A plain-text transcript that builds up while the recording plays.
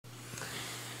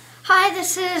Hi,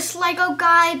 this is Lego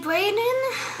Guy Braden.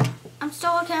 I'm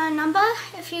still working on a number.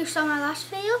 If you saw my last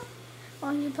video,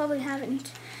 well, you probably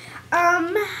haven't.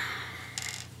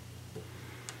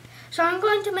 So I'm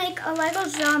going to make a Lego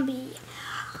zombie.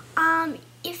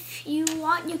 If you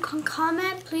want, you can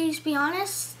comment. Please be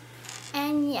honest.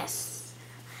 And yes,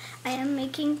 I am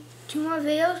making 2 more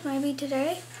videos, maybe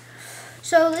today.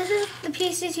 So this is the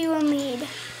pieces you will need.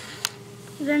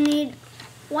 You're gonna need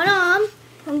one arm,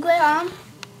 one gray arm,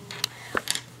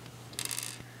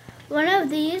 one of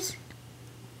these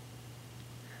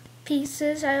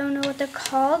pieces, I don't know what they're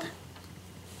called,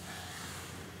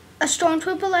 a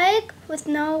stormtrooper leg with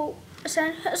no, a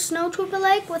snowtrooper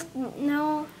leg with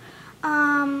no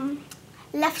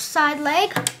left side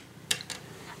leg,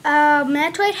 a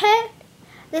Metroid head.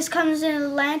 This comes in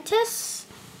Atlantis.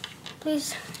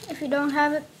 Please, if you don't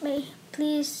have it,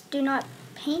 please do not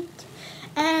paint.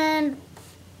 And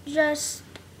just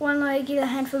one leg you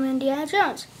hand from Indiana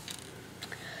Jones.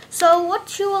 So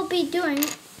what you will be doing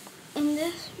in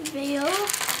this video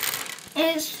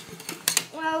is,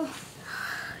 well,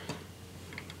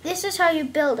 this is how you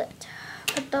build it.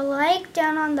 Put the leg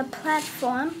down on the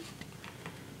platform.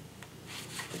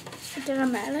 It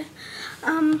doesn't matter.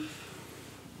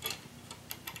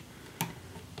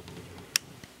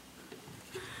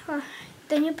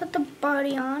 Then you put the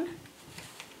body on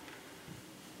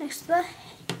next to the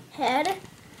head.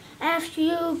 And if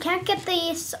you can't get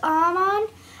this arm on,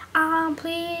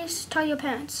 please tell your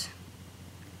parents.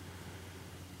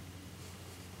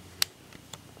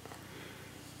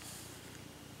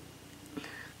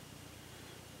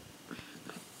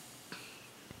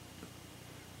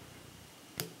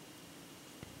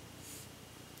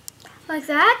 Like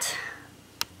that.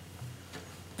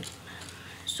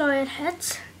 So it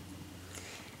hits.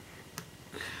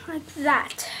 Like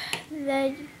that. There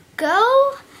you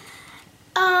go.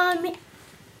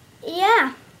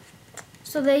 Yeah.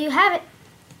 So there you have it.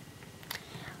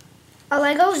 A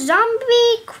Lego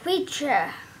zombie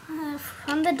creature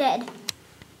from the dead.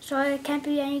 So it can't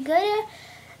be any good,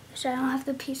 so I don't have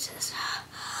the pieces.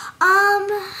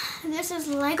 This is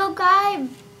Lego Guy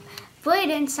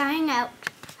Braden signing out.